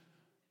 doesn't it?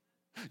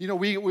 You know,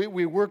 we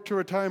work to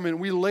retirement,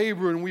 we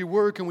labor and we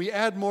work and we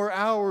add more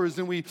hours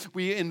and we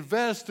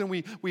invest and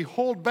we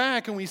hold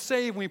back and we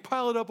save and we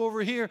pile it up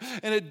over here,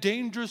 and it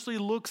dangerously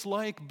looks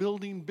like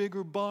building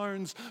bigger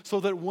barns so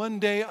that one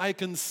day I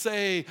can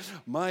say,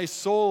 my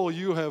soul,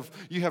 you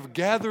have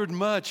gathered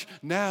much,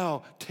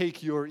 now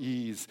take your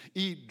ease,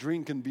 eat,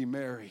 drink, and be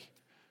merry.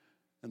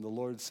 And the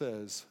Lord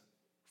says,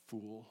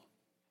 fool,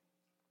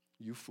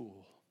 you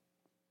fool.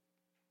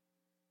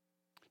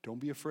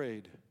 Don't be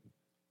afraid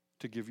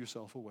to give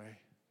yourself away.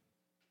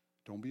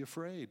 Don't be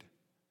afraid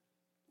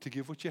to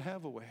give what you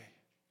have away.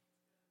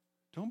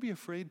 Don't be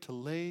afraid to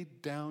lay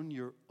down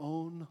your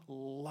own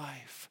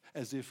life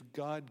as if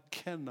God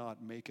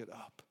cannot make it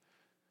up.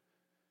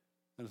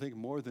 And I think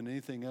more than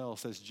anything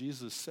else, as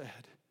Jesus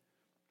said,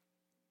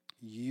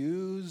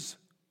 use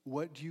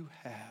what you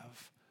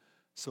have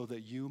so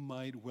that you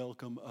might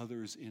welcome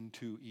others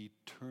into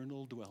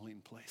eternal dwelling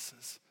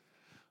places.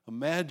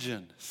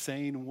 Imagine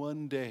saying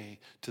one day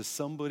to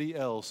somebody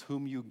else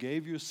whom you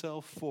gave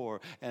yourself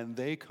for, and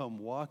they come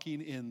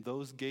walking in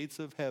those gates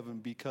of heaven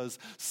because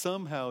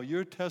somehow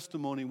your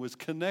testimony was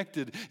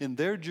connected in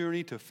their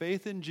journey to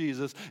faith in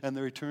Jesus, and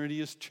their eternity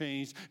is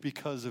changed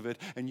because of it,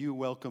 and you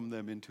welcome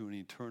them into an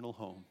eternal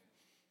home.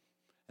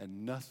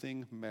 And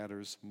nothing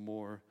matters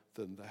more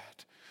than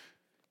that.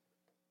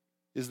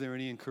 Is there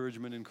any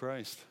encouragement in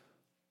Christ?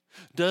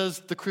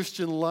 Does the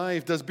Christian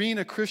life, does being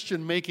a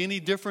Christian make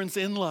any difference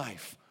in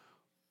life?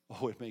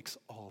 Oh, it makes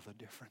all the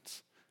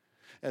difference.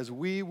 As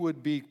we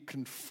would be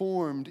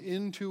conformed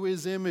into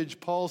his image,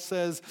 Paul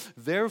says,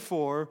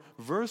 therefore,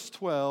 verse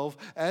 12,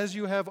 as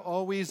you have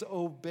always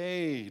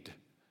obeyed.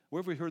 Where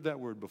have we heard that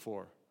word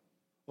before?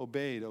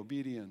 Obeyed,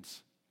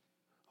 obedience.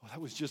 Oh,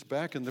 that was just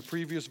back in the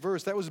previous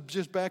verse. That was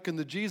just back in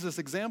the Jesus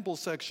example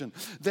section,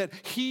 that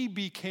he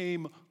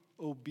became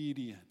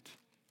obedient.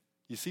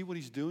 You see what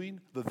he's doing?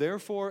 The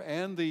therefore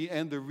and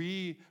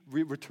the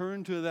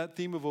return to that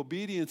theme of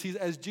obedience.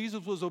 As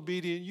Jesus was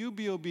obedient, you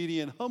be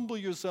obedient. Humble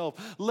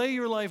yourself. Lay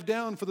your life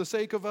down for the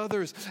sake of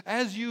others.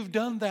 As you've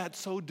done that,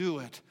 so do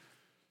it.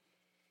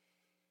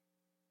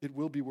 It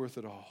will be worth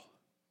it all.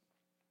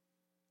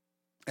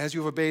 As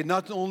you have obeyed,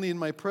 not only in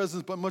my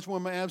presence, but much more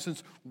in my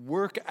absence,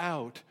 work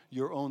out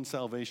your own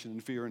salvation in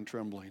fear and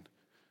trembling.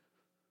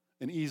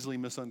 An easily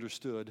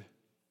misunderstood,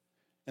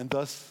 and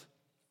thus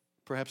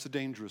perhaps a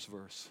dangerous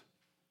verse.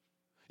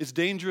 It's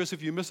dangerous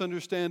if you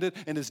misunderstand it,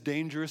 and it's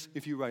dangerous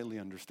if you rightly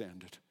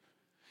understand it.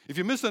 If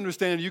you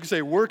misunderstand it, you can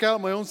say, work out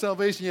my own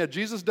salvation. Yeah,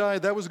 Jesus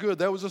died. That was good.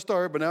 That was a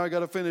start, but now I got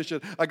to finish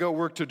it. I got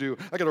work to do.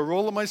 I got to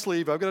roll up my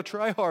sleeve. I've got to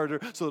try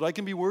harder so that I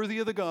can be worthy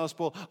of the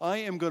gospel. I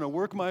am going to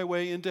work my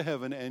way into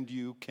heaven, and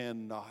you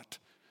cannot.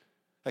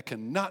 That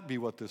cannot be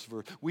what this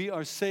verse. We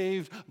are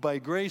saved by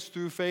grace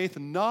through faith,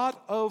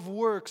 not of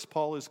works.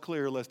 Paul is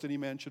clear, lest any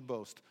man should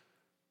boast.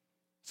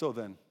 So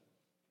then,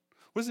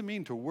 what does it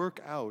mean to work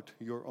out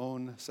your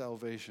own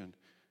salvation?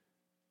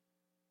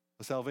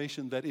 A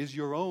salvation that is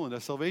your own,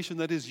 a salvation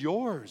that is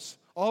yours.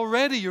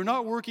 Already, you're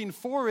not working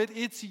for it,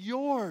 it's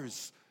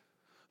yours.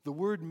 The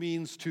word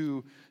means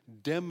to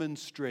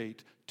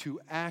demonstrate, to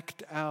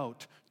act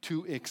out,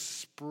 to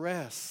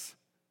express,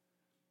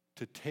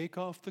 to take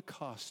off the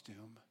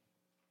costume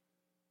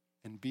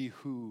and be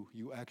who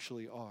you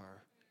actually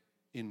are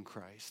in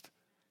Christ.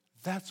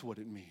 That's what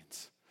it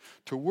means.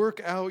 To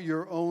work out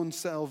your own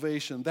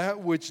salvation,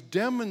 that which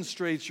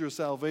demonstrates your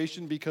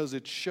salvation because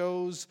it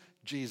shows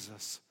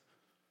Jesus.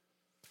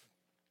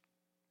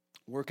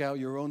 Work out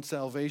your own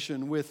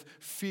salvation with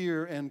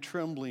fear and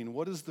trembling.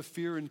 What is the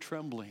fear and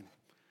trembling?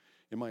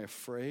 Am I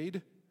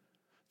afraid?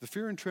 The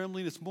fear and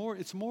trembling, it's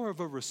more of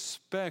a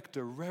respect,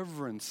 a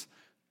reverence,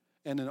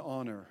 and an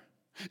honor.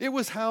 It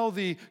was how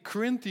the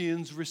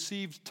Corinthians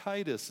received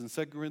Titus in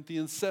 2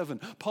 Corinthians 7.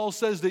 Paul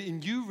says that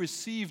you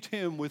received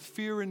him with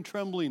fear and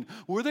trembling.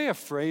 Were they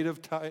afraid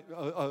of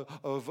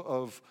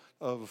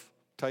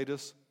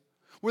Titus?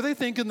 Were they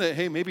thinking that,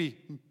 hey, maybe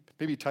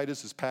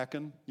Titus is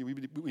packing? We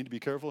need to be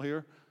careful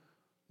here?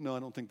 No, I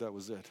don't think that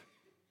was it.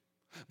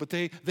 But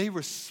they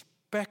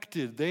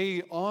respected,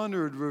 they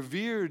honored,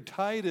 revered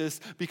Titus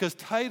because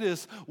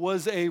Titus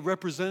was a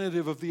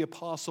representative of the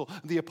apostle.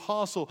 The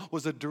apostle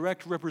was a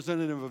direct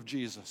representative of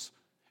Jesus,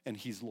 and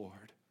he's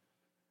Lord.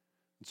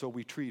 And so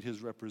we treat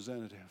his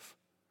representative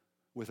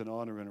with an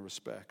honor and a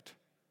respect,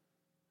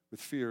 with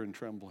fear and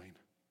trembling.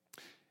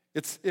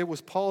 It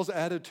was Paul's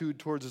attitude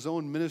towards his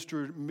own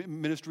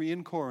ministry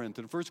in Corinth.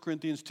 In 1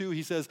 Corinthians 2,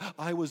 he says,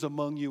 I was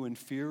among you in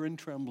fear and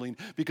trembling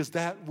because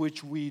that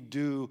which we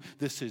do,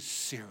 this is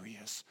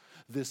serious.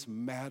 This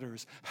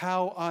matters.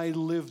 How I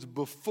lived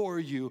before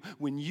you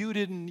when you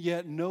didn't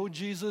yet know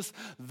Jesus,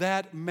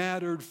 that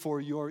mattered for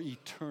your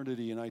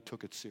eternity, and I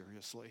took it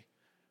seriously.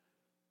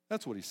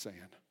 That's what he's saying.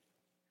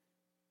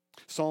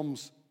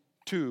 Psalms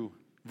 2,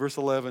 verse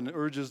 11,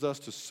 urges us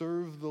to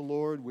serve the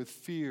Lord with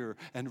fear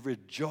and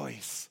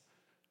rejoice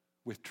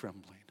with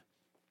trembling.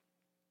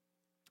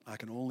 I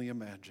can only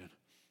imagine.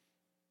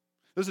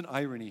 There's an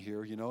irony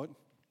here, you know it?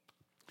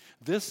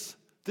 This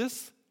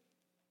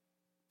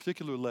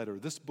particular letter,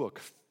 this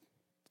book,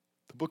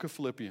 the book of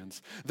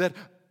Philippians, that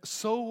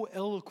so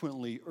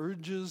eloquently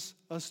urges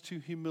us to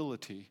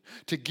humility,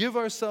 to give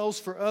ourselves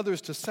for others,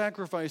 to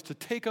sacrifice, to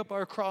take up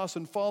our cross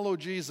and follow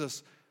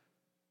Jesus.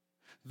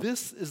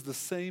 This is the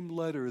same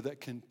letter that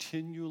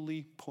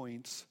continually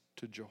points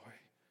to joy.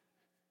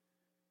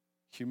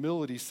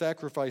 Humility,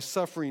 sacrifice,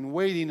 suffering,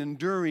 waiting,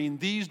 enduring,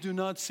 these do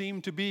not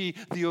seem to be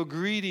the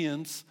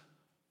ingredients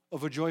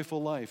of a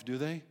joyful life, do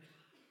they?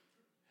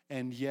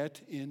 And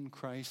yet in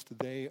Christ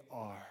they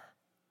are.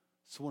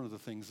 It's one of the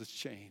things that's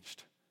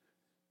changed.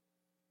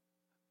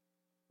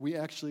 We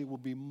actually will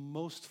be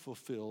most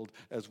fulfilled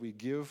as we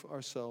give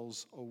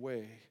ourselves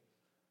away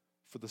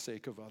for the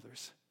sake of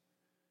others.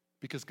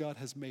 Because God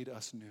has made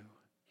us new.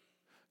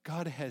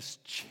 God has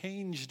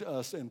changed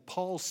us. And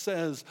Paul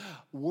says,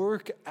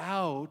 work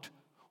out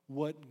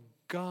what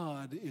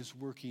God is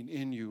working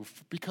in you.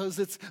 Because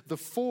it's the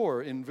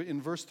for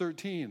in verse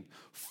 13.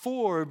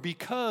 For,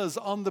 because,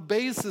 on the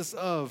basis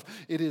of,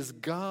 it is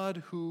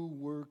God who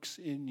works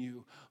in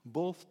you,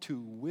 both to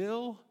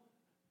will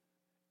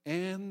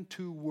and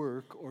to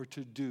work or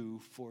to do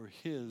for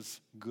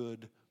his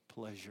good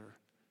pleasure.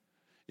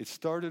 It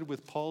started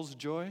with Paul's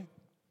joy.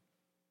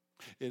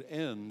 It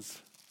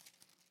ends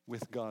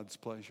with God's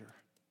pleasure.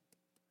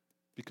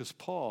 Because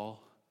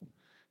Paul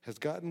has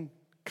gotten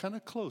kind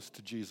of close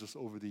to Jesus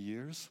over the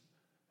years.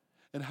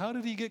 And how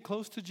did he get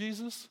close to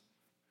Jesus?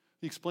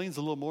 He explains a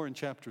little more in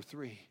chapter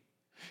 3.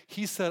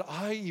 He said,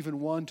 I even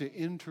want to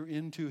enter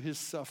into his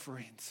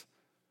sufferings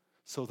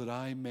so that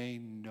I may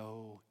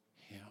know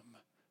him.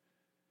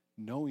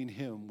 Knowing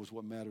him was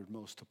what mattered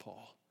most to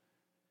Paul.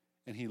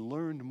 And he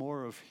learned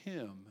more of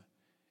him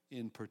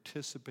in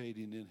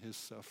participating in his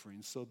suffering.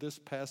 So this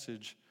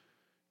passage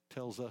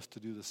tells us to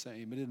do the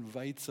same. It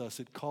invites us,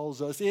 it calls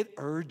us, it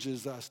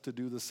urges us to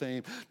do the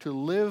same, to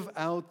live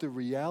out the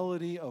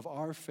reality of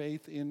our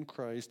faith in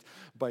Christ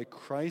by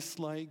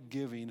Christ-like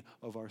giving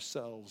of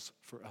ourselves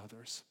for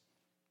others.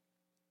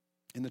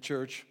 In the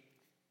church,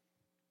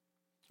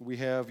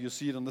 you'll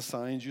see it on the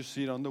signs, you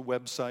see it on the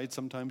website,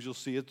 sometimes you'll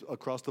see it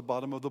across the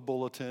bottom of the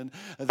bulletin,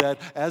 that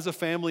as a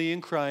family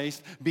in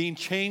Christ, being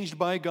changed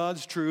by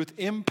God's truth,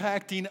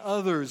 impacting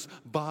others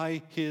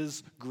by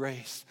his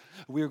grace.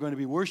 We are going to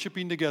be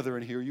worshiping together,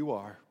 and here you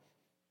are.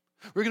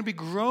 We're going to be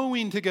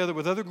growing together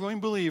with other growing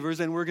believers,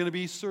 and we're going to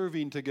be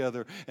serving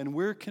together. And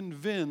we're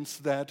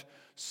convinced that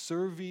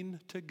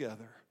serving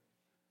together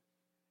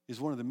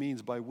is one of the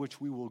means by which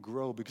we will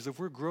grow. Because if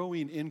we're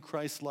growing in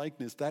Christ's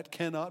likeness, that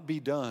cannot be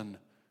done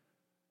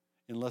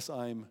unless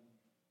I'm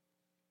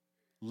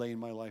laying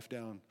my life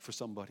down for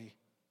somebody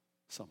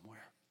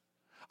somewhere.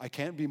 I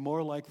can't be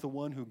more like the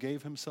one who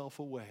gave himself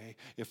away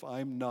if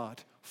I'm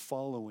not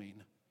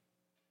following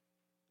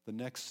the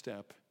next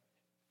step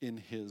in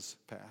his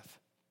path.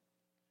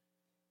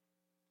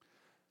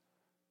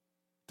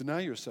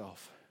 Deny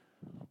yourself.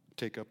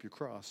 Take up your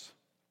cross.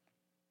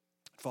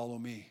 Follow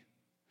me.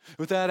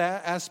 With that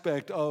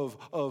aspect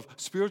of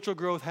spiritual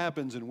growth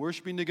happens in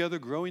worshiping together,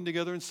 growing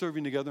together, and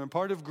serving together. And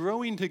part of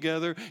growing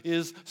together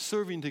is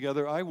serving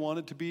together. I want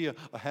it to be a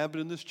habit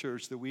in this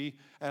church that we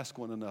ask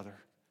one another.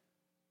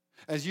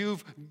 As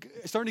you've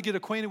starting to get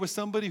acquainted with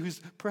somebody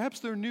who's perhaps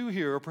they're new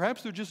here, or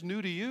perhaps they're just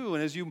new to you,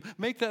 and as you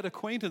make that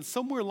acquaintance,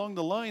 somewhere along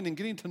the line and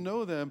getting to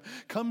know them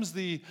comes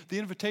the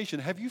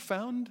invitation. Have you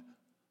found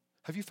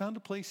a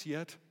place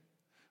yet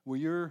where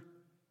you're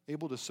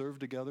able to serve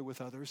together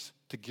with others,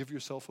 to give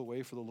yourself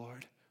away for the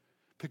Lord?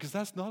 Because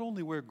that's not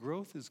only where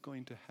growth is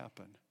going to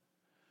happen,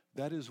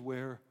 that is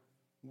where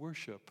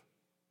worship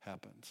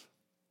happens.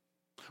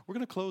 We're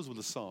going to close with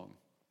a song.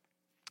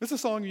 This is a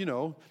song you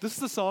know. This is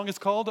the song, it's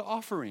called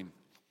Offering.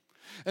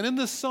 And in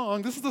this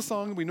song, this is the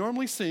song we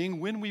normally sing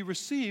when we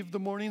receive the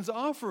morning's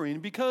offering,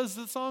 because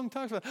the song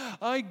talks about,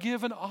 I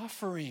give an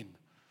offering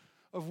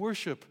of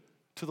worship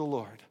to the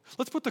Lord.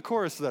 Let's put the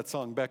chorus of that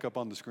song back up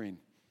on the screen.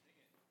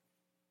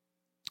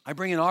 I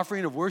bring an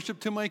offering of worship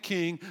to my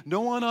King.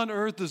 No one on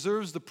earth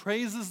deserves the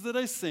praises that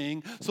I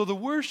sing. So the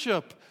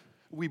worship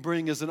we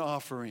bring is an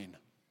offering.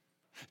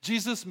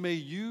 Jesus, may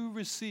you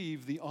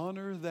receive the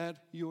honor that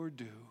you're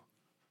due.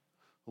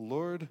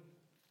 Lord,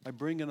 I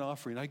bring an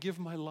offering. I give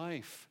my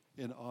life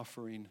in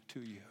offering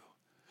to you.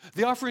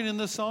 The offering in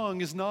this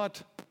song is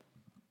not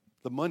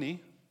the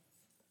money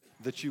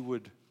that you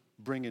would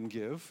bring and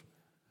give.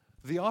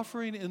 The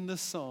offering in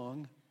this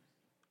song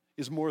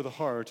is more the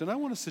heart. And I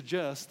want to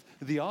suggest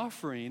the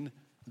offering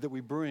that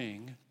we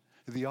bring,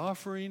 the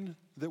offering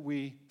that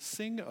we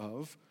sing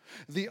of,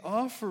 the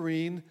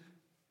offering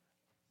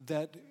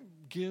that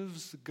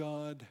gives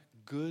God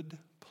good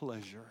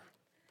pleasure,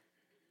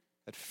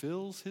 that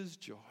fills his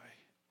joy,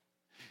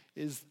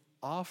 is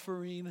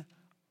offering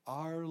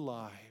our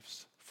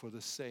lives for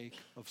the sake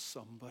of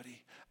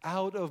somebody.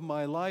 Out of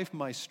my life,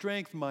 my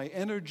strength, my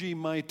energy,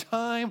 my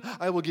time,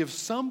 I will give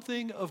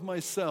something of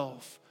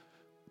myself,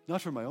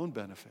 not for my own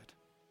benefit,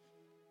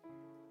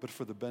 but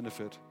for the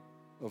benefit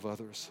of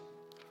others.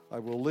 I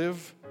will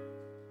live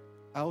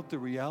out the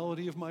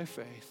reality of my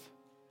faith.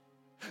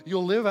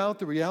 You'll live out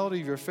the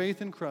reality of your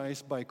faith in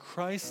Christ by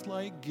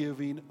Christ-like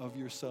giving of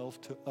yourself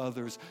to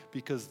others,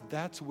 because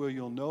that's where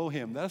you'll know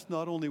him. That's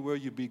not only where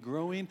you'll be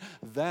growing,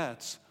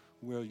 that's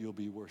where you'll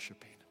be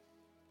worshiping.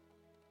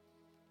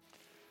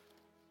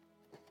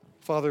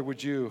 Father,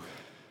 would you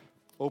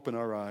open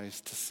our eyes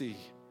to see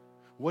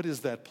what is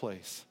that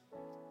place?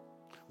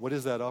 What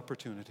is that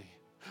opportunity?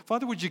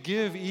 Father, would you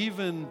give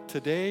even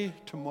today,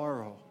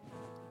 tomorrow,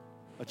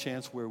 a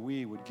chance where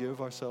we would give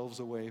ourselves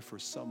away for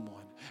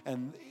someone.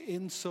 And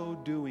in so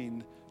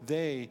doing,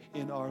 they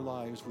in our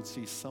lives would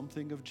see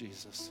something of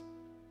Jesus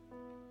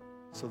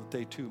so that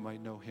they too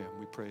might know him.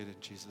 We pray it in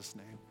Jesus'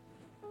 name.